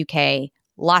 Italy, UK,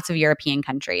 lots of European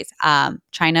countries.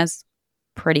 China's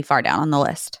pretty far down on the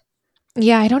list.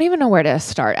 Yeah, I don't even know where to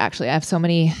start, actually. I have so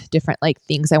many different like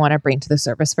things I want to bring to the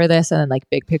surface for this and then like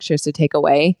big pictures to take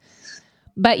away.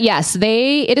 But yes,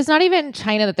 it is not even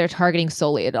China that they're targeting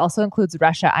solely. It also includes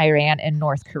Russia, Iran, and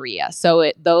North Korea.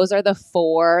 So those are the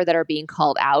 4 that are being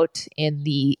called out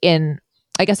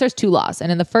I guess there's 2 laws.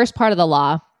 And in the first part of the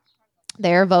law,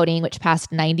 they're voting, which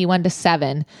passed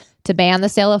 91-7, to ban the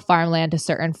sale of farmland to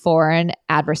certain foreign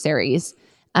adversaries.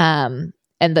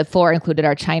 And the 4 included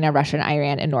are China, Russia,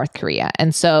 Iran, and North Korea.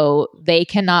 And so they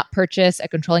cannot purchase a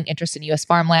controlling interest in U.S.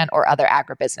 farmland or other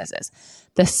agribusinesses.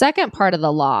 The second part of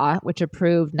the law, which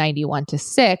approved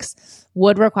 91-6,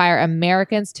 would require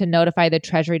Americans to notify the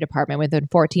Treasury Department within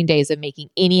 14 days of making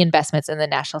any investments in the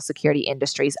national security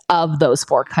industries of those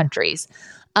 4 countries.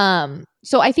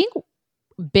 So I think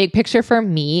big picture for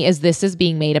me is this is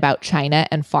being made about China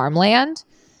and farmland.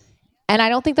 And I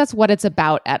don't think that's what it's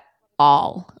about at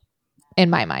all. In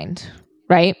my mind,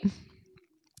 right?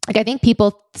 Like I think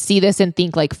people see this and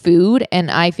think like food,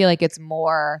 and I feel like it's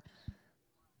more,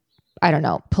 I don't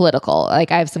know, political.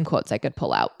 Like I have some quotes I could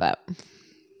pull out, but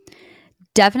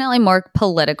definitely more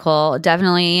political.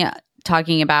 Definitely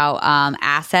talking about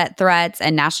asset threats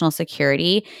and national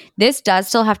security. This does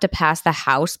still have to pass the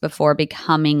House before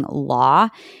becoming law.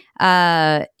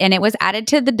 And it was added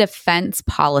to the defense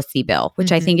policy bill,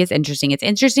 which I think is interesting. It's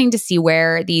interesting to see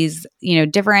where these,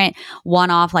 different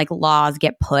one-off like laws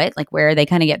get put, like where they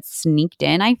kind of get sneaked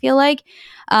in, I feel like.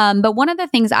 But one of the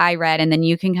things I read, and then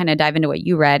you can kind of dive into what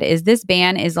you read, is this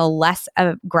ban is a less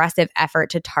aggressive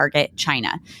effort to target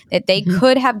China. That they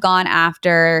could have gone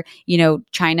after,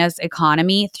 China's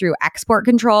economy through export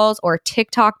controls or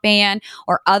TikTok ban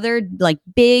or other like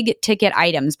big ticket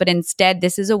items. But instead,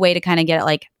 this is a way to kind of get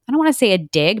like, I don't want to say a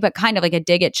dig, but kind of like a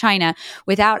dig at China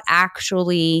without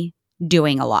actually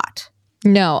doing a lot.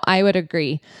 No, I would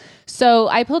agree. So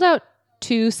I pulled out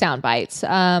 2 sound bites.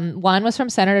 One was from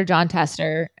Senator John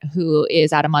Tester, who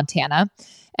is out of Montana.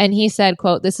 And he said,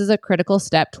 quote, "This is a critical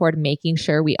step toward making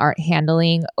sure we aren't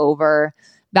handing over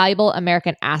valuable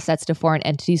American assets to foreign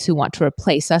entities who want to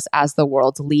replace us as the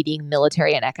world's leading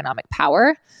military and economic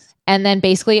power." And then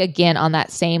basically, again, on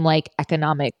that same like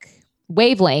economic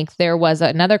wavelength, there was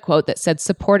another quote that said,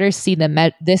 "Supporters see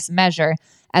this measure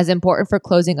as important for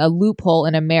closing a loophole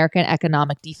in American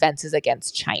economic defenses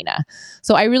against China."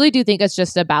 So I really do think it's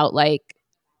just about like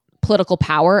political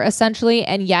power, essentially.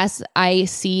 And yes, I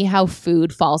see how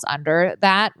food falls under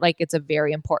that. Like it's a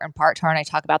very important part. Tara and I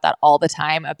talk about that all the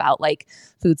time, about like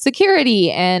food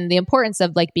security and the importance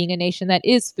of like being a nation that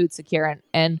is food secure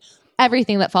and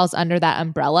everything that falls under that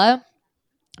umbrella.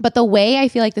 But the way I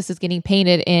feel like this is getting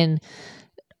painted in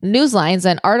news lines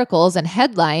and articles and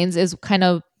headlines is kind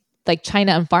of like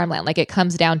China and farmland. Like it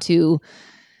comes down to,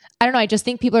 I don't know, I just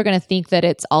think people are going to think that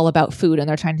it's all about food and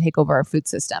they're trying to take over our food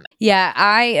system. Yeah,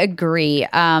 I agree.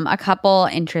 A couple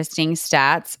interesting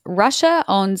stats. Russia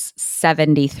owns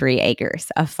 73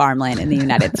 acres of farmland in the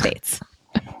United States.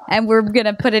 And we're going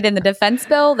to put it in the defense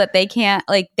bill that they can't,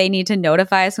 like, they need to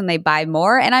notify us when they buy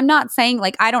more. And I'm not saying,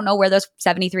 like, I don't know where those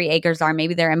 73 acres are.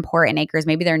 Maybe they're important acres.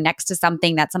 Maybe they're next to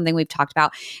something. That's something we've talked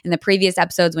about in the previous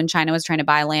episodes when China was trying to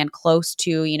buy land close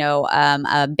to,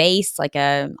 a base, like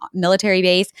a military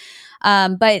base.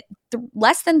 But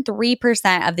less than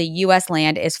 3% of the U.S.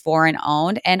 land is foreign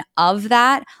owned. And of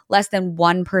that, less than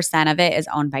 1% of it is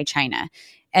owned by China.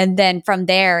 And then from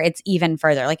there, it's even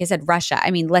further. Like I said, Russia,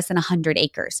 less than 100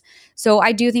 acres. So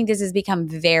I do think this has become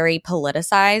very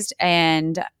politicized.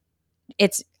 And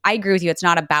I agree with you. It's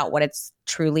not about what it's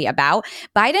truly about.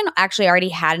 Biden actually already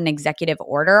had an executive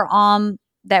order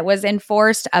that was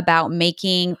enforced about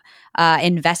making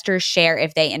investors share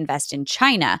if they invest in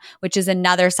China, which is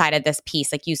another side of this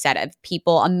piece, like you said, of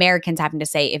Americans having to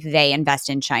say if they invest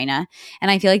in China. And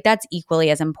I feel like that's equally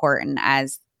as important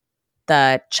as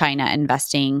the China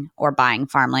investing or buying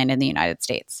farmland in the United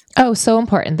States. Oh, so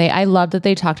important. I love that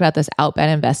they talked about this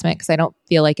outbound investment because I don't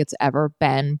feel like it's ever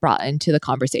been brought into the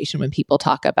conversation when people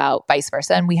talk about vice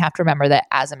versa. And we have to remember that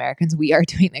as Americans, we are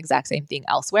doing the exact same thing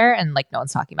elsewhere. And like no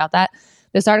one's talking about that.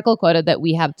 This article quoted that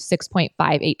we have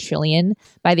 6.58 trillion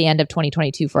by the end of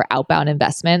 2022 for outbound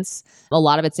investments. A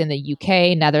lot of it's in the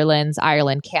UK, Netherlands,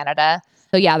 Ireland, Canada.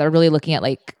 So yeah, they're really looking at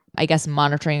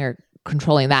monitoring or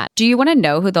controlling that. Do you want to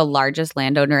know who the largest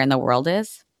landowner in the world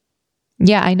is?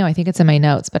 Yeah, I know. I think it's in my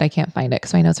notes, but I can't find it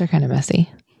because my notes are kind of messy.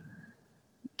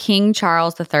 King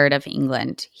Charles III of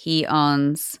England. He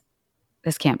owns,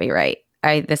 this can't be right.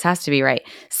 This has to be right.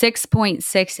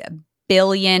 6.6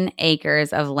 billion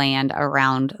acres of land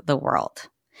around the world.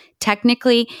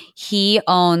 Technically,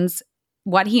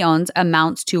 what he owns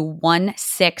amounts to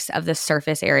 1/6 of the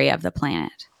surface area of the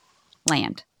planet.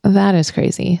 Land. That is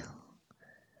crazy.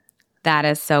 That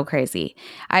is so crazy.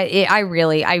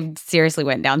 I seriously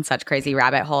went down such crazy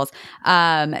rabbit holes.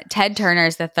 Ted Turner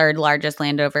is the third largest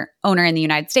landowner in the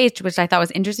United States, which I thought was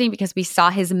interesting because we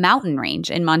saw his mountain range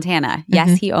in Montana.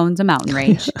 Yes, he owns a mountain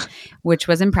range, which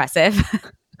was impressive.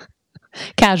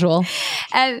 Casual.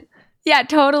 And yeah,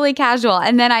 totally casual.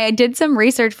 And then I did some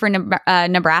research for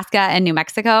Nebraska and New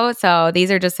Mexico. So these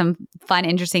are just some fun,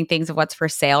 interesting things of what's for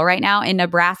sale right now. In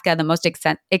Nebraska, the most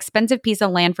expensive piece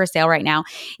of land for sale right now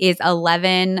is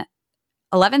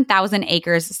 11,000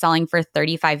 acres selling for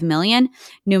 $35 million.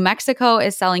 New Mexico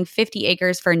is selling 50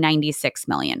 acres for $96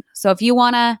 million. So if you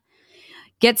want to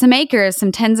get some acres,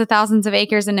 some tens of thousands of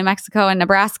acres in New Mexico and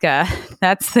Nebraska,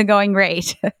 that's the going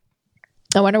rate.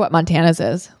 I wonder what Montana's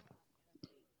is.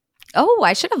 Oh,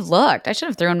 I should have looked. I should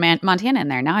have thrown Montana in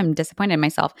there. Now I'm disappointed in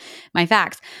myself, my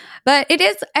facts. But it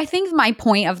is, I think my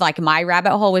point of like my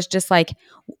rabbit hole was just like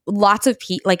lots of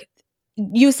people, like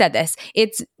you said this,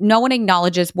 it's no one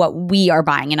acknowledges what we are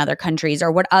buying in other countries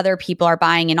or what other people are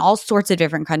buying in all sorts of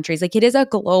different countries. Like it is a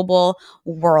global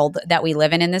world that we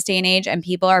live in this day and age, and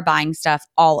people are buying stuff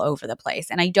all over the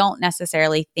place. And I don't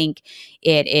necessarily think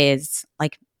it is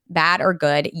like bad or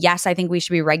good. Yes, I think we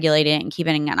should be regulating it and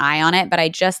keeping an eye on it, but I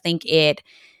just think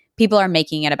people are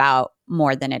making it about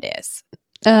more than it is.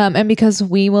 And because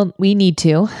we need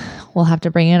to, we'll have to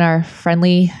bring in our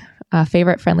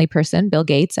favorite friendly person, Bill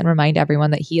Gates, and remind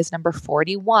everyone that he is number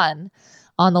 41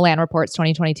 on the Land Report's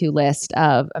 2022 list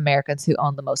of Americans who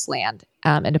own the most land.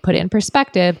 And to put it in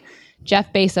perspective,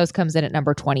 Jeff Bezos comes in at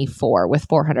number 24 with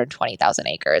 420,000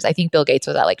 acres. I think Bill Gates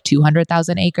was at like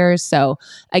 200,000 acres. So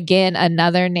again,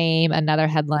 another name, another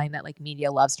headline that like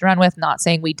media loves to run with. Not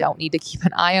saying we don't need to keep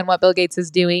an eye on what Bill Gates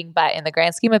is doing, but in the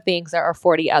grand scheme of things, there are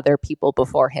 40 other people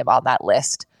before him on that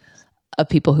list of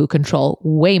people who control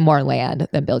way more land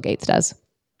than Bill Gates does.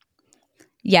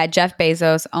 Yeah, Jeff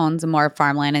Bezos owns more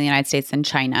farmland in the United States than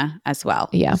China as well.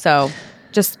 Yeah. So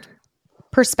just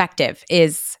perspective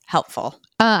is helpful.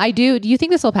 I do. Do you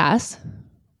think this will pass?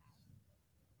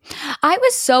 I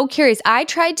was so curious. I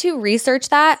tried to research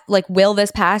that, like, will this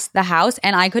pass the House?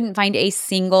 And I couldn't find a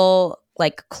single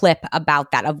like clip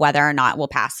about that of whether or not it will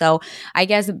pass. So I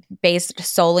guess based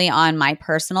solely on my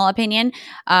personal opinion,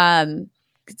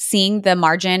 seeing the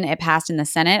margin it passed in the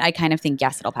Senate, I kind of think,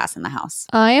 yes, it'll pass in the House.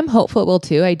 I am hopeful it will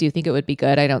too. I do think it would be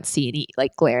good. I don't see any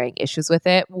like glaring issues with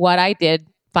it. What I did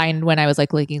find when I was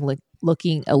like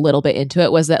looking a little bit into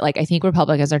it was that like I think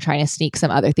Republicans are trying to sneak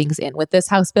some other things in with this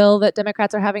House bill that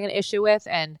Democrats are having an issue with.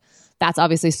 And that's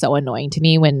obviously so annoying to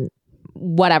me when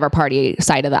whatever party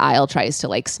side of the aisle tries to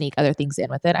like sneak other things in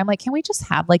with it. I'm like, can we just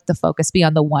have like the focus be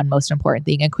on the one most important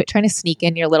thing and quit trying to sneak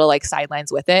in your little like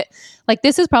sidelines with it? Like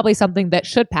this is probably something that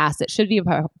should pass. It should be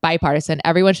bipartisan.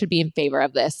 Everyone should be in favor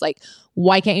of this. Like,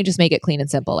 why can't you just make it clean and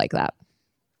simple like that?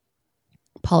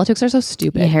 Politics are so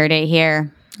stupid. You heard it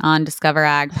here on Discover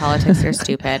Ag. Politics are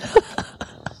stupid.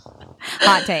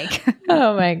 Hot take.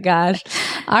 Oh my gosh.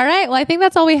 All right. Well, I think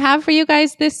that's all we have for you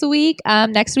guys this week.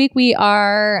 Next week, we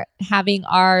are having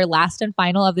our last and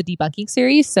final of the debunking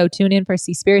series. So tune in for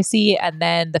Seaspiracy and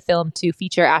then the film to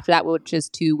feature after that, which is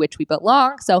To Which We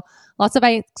Belong. So lots of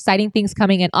exciting things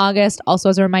coming in August. Also,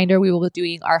 as a reminder, we will be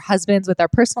doing our husbands with our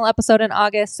personal episode in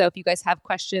August. So if you guys have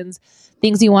questions,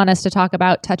 things you want us to talk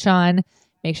about, touch on,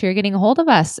 make sure you're getting a hold of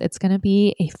us. It's going to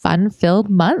be a fun-filled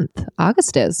month.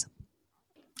 August is.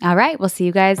 All right. We'll see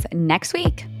you guys next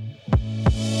week.